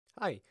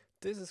Hi,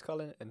 this is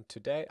Colin and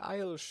today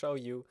I'll show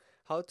you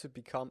how to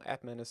become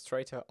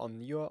administrator on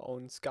your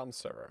own Scum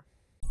server.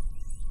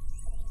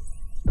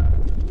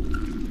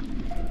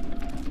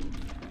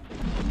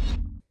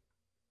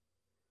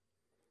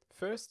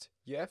 First,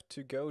 you have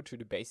to go to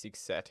the basic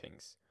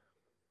settings.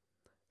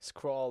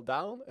 Scroll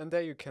down and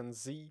there you can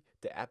see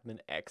the admin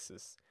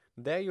access.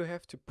 There you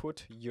have to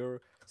put your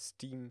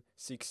Steam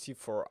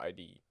 64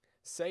 ID.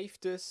 Save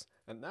this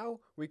and now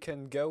we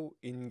can go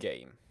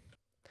in-game.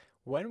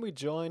 When we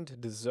joined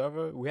the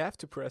server, we have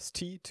to press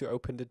T to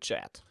open the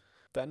chat.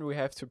 Then we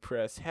have to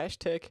press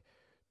hashtag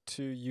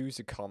to use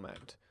a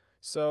comment.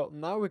 So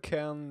now we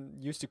can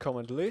use the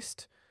comment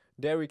list.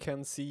 There we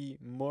can see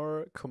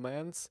more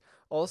commands.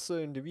 Also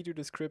in the video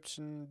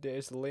description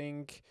there's a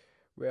link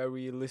where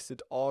we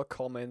listed all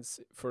comments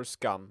for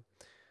Scum.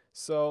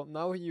 So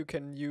now you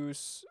can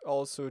use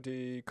also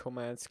the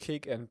commands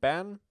kick and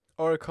ban,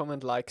 or a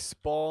comment like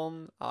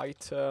spawn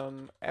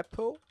item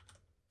apple.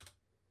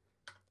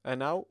 And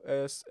now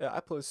as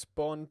apple is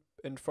spawned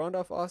in front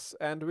of us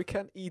and we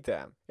can eat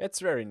them. It's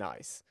very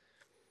nice.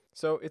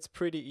 So it's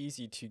pretty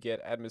easy to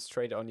get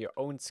administrator on your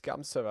own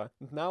Scum server.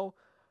 And now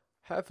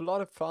have a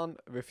lot of fun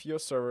with your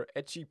server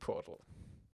at G Portal.